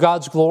 It's for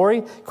God's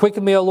glory.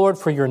 Quicken me, O Lord,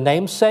 for your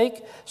name's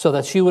sake, so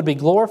that you would be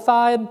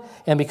glorified.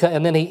 And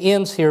then he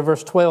ends here,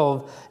 verse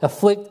 12,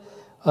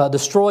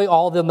 destroy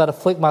all them that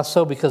afflict my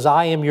soul, because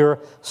I am your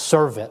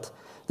servant.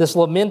 This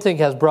lamenting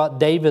has brought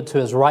David to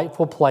his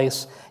rightful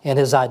place and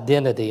his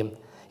identity.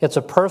 It's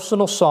a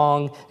personal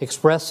song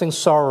expressing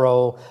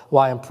sorrow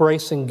while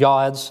embracing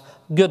God's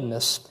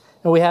goodness.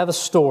 And we have a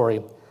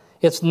story.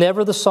 It's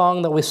never the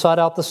song that we sought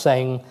out to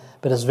sing,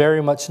 but it's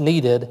very much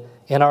needed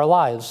in our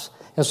lives.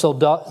 And so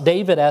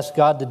David asked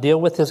God to deal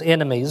with his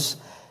enemies,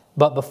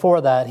 but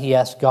before that, he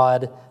asked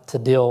God to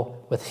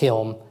deal with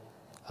him,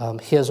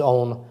 his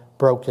own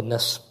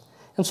brokenness.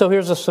 And so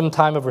here's some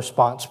time of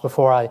response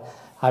before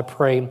I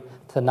pray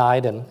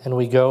tonight, and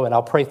we go, and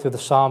I'll pray through the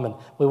psalm, and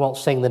we won't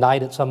sing the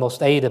night. It's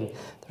almost 8, and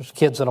there's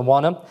kids in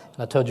Awana, and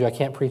I told you I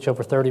can't preach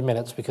over 30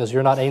 minutes because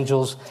you're not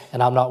angels,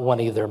 and I'm not one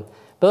either.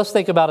 But let's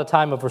think about a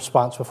time of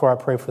response before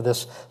I pray for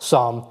this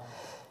psalm.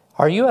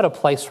 Are you at a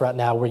place right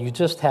now where you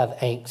just have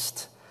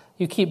angst?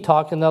 You keep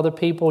talking to other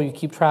people, you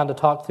keep trying to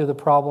talk through the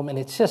problem, and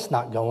it's just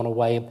not going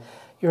away.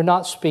 You're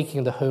not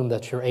speaking to whom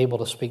that you're able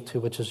to speak to,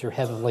 which is your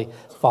Heavenly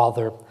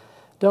Father.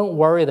 Don't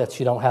worry that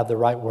you don't have the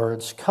right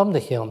words. Come to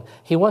Him.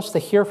 He wants to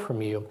hear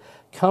from you.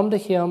 Come to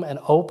Him and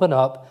open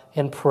up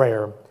in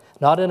prayer.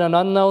 Not in an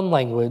unknown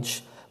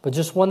language, but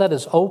just one that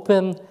is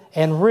open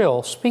and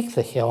real. Speak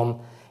to Him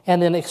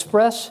and then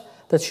express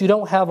that you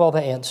don't have all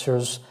the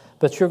answers,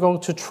 but you're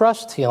going to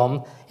trust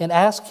Him and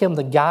ask Him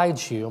to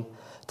guide you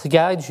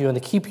and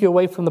to keep you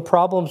away from the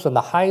problems and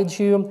to hide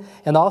you,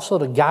 and also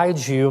to guide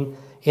you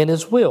in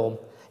His will.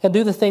 And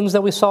do the things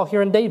that we saw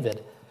here in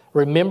David.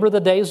 Remember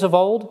the days of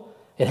old?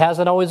 It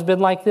hasn't always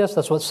been like this.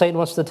 That's what Satan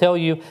wants to tell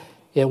you.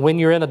 When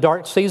you're in a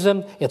dark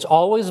season, it's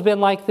always been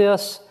like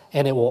this,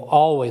 and it will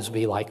always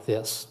be like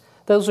this.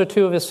 Those are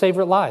two of his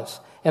favorite lies,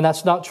 and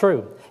that's not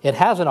true. It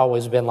hasn't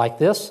always been like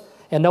this,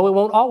 and no, it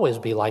won't always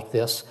be like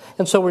this.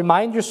 And so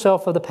remind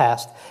yourself of the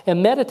past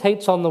and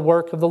meditate on the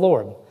work of the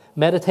Lord.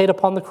 Meditate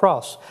upon the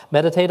cross.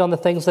 Meditate on the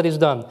things that He's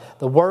done,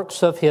 the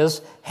works of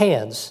His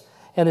hands.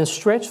 And then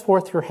stretch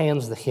forth your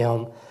hands to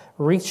Him,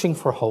 reaching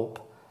for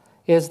hope.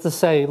 Is to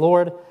say,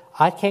 Lord,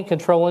 I can't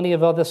control any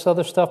of all this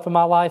other stuff in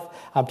my life.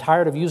 I'm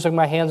tired of using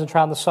my hands and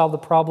trying to solve the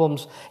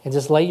problems. And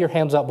just lay your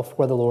hands out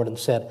before the Lord and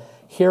said,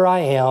 here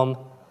I am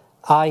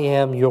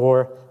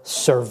your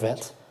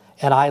servant,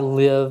 and I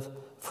live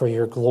for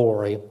your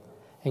glory.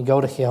 And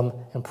go to Him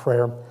in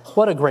prayer.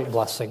 What a great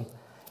blessing.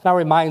 And I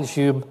remind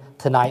you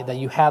tonight that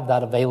you have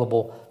that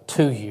available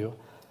to you.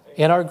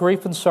 In our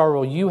grief and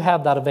sorrow, you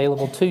have that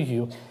available to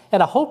you.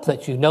 And I hope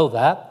that you know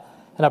that.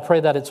 And I pray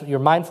that you're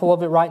mindful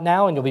of it right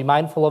now, and you'll be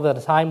mindful of it at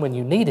a time when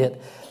you need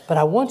it. But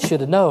I want you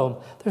to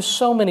know there's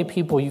so many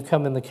people you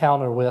come in the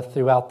encounter with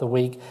throughout the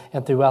week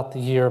and throughout the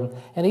year,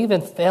 and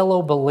even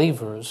fellow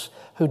believers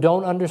who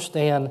don't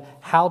understand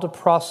how to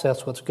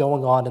process what's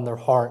going on in their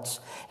hearts.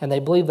 And they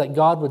believe that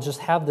God would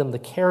just have them to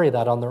carry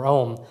that on their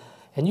own.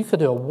 And you could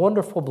do a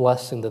wonderful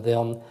blessing to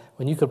them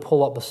when you could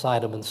pull up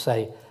beside them and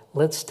say,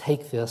 let's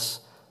take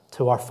this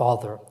to our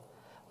Father.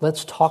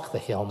 Let's talk to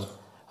Him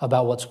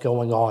about what's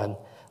going on.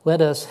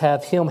 Let us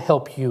have Him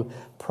help you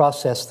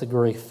process the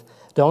grief.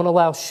 Don't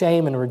allow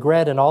shame and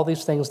regret and all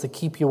these things to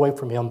keep you away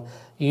from Him.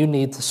 You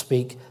need to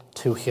speak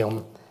to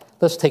Him.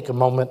 Let's take a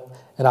moment,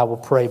 and I will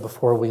pray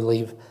before we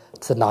leave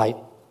tonight.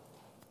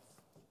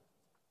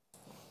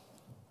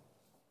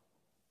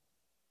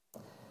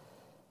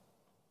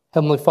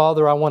 Heavenly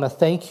Father, I want to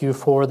thank you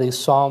for these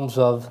Psalms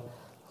of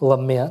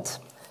lament.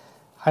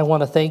 I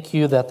want to thank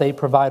you that they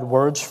provide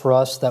words for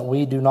us that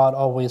we do not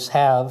always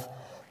have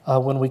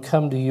when we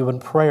come to you in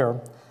prayer.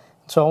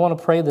 So I want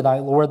to pray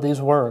tonight, Lord,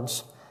 these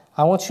words.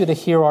 I want you to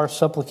hear our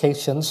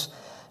supplications,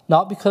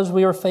 not because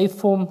we are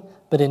faithful,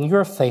 but in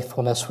your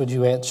faithfulness would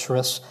you answer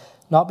us,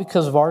 not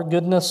because of our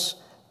goodness,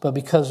 but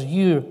because of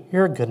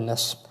your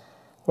goodness.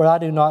 Lord, I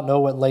do not know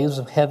what lays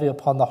heavy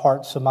upon the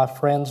hearts of my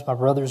friends, my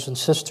brothers and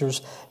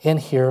sisters in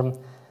here,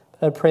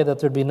 but I pray that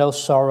there'd be no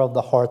sorrow of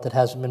the heart that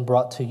hasn't been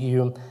brought to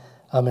you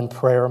in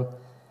prayer.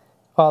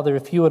 Father,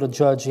 if you were to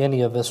judge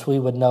any of us, we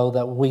would know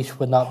that we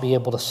would not be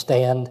able to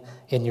stand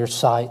in your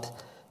sight.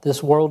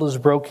 This world is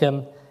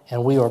broken,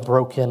 and we are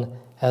broken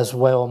as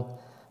well.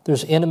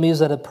 There's enemies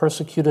that have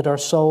persecuted our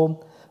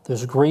soul.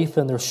 There's grief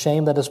and there's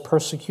shame that has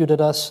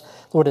persecuted us.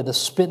 Lord, it has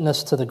smitten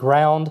us to the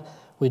ground.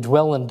 We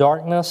dwell in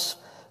darkness,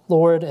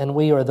 Lord, and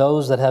we are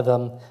those that have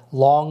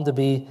longed to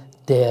be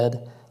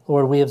dead.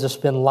 Lord, we have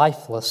just been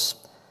lifeless,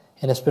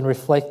 and it's been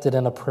reflected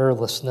in a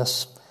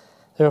prayerlessness.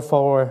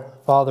 Therefore,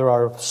 Father,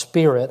 our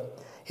spirit,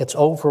 it's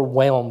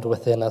overwhelmed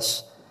within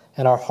us,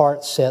 and our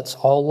heart sits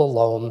all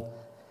alone.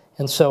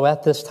 And so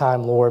at this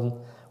time, Lord,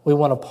 we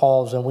want to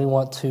pause and we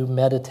want to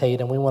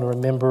meditate and we want to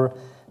remember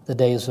the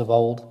days of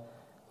old.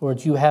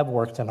 Lord, you have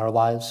worked in our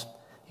lives.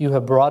 You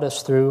have brought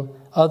us through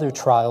other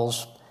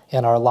trials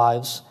in our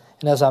lives.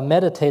 And as I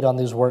meditate on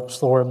these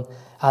works, Lord,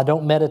 I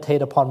don't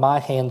meditate upon my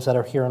hands that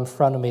are here in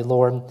front of me,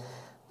 Lord,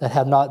 that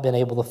have not been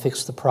able to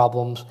fix the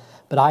problems.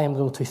 But I am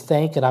going to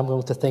think, and I'm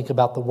going to think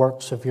about the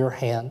works of your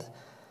hand.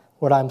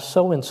 Lord, I'm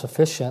so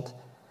insufficient,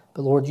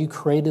 but Lord, you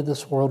created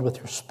this world with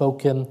your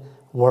spoken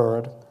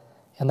word,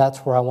 and that's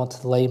where I want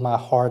to lay my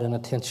heart and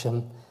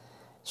attention.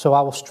 So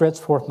I will stretch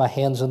forth my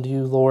hands unto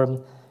you,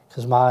 Lord,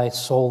 because my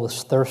soul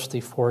is thirsty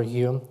for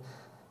you.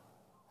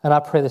 And I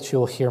pray that you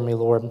will hear me,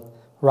 Lord,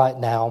 right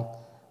now,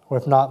 or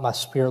if not, my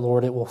spirit,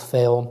 Lord, it will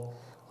fail.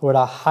 Lord,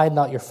 I hide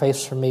not your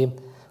face from me.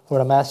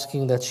 Lord, I'm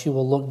asking that you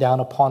will look down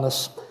upon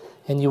us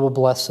and you will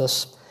bless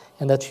us,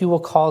 and that you will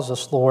cause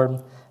us,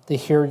 Lord, to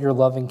hear your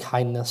loving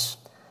kindness.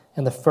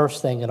 And the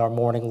first thing in our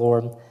morning,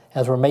 Lord,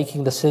 as we're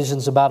making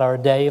decisions about our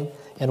day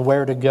and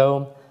where to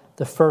go,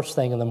 the first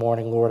thing in the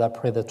morning, Lord, I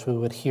pray that we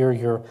would hear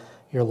your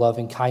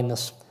loving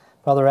kindness.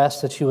 Father, I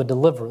ask that you would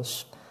deliver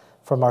us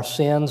from our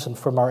sins and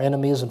from our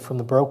enemies and from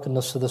the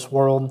brokenness of this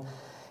world,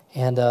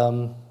 and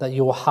that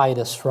you will hide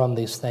us from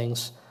these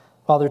things.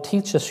 Father,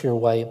 teach us your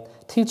way.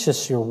 Teach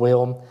us your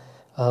will.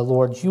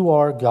 Lord, you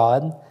are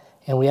God,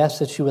 and we ask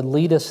that you would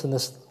lead us in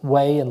this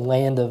way and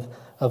land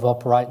of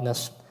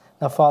uprightness.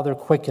 Now, Father,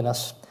 quicken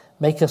us.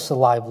 Make us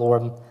alive,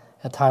 Lord,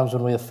 at times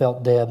when we have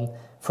felt dead.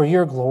 For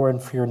your glory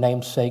and for your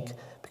name's sake,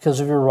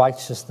 because of your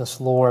righteousness,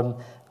 Lord,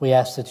 we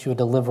ask that you would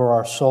deliver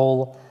our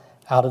soul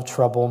out of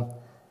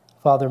trouble.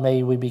 Father,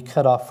 may we be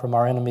cut off from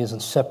our enemies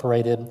and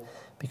separated,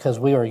 because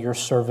we are your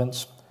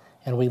servants,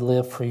 and we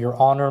live for your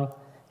honor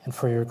and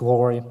for your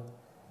glory.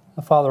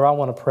 Now, Father, I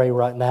want to pray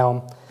right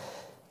now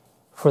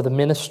for the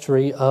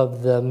ministry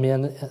of the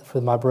men, for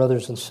my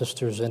brothers and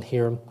sisters in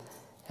here,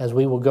 as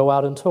we will go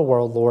out into a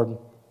world, Lord,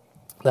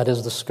 that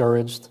is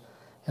discouraged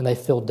and they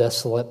feel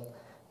desolate.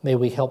 May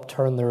we help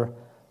turn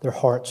their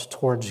hearts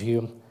towards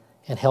you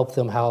and help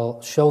them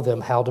show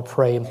them how to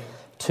pray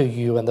to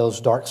you in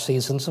those dark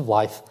seasons of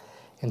life.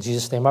 In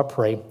Jesus' name I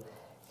pray,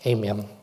 amen.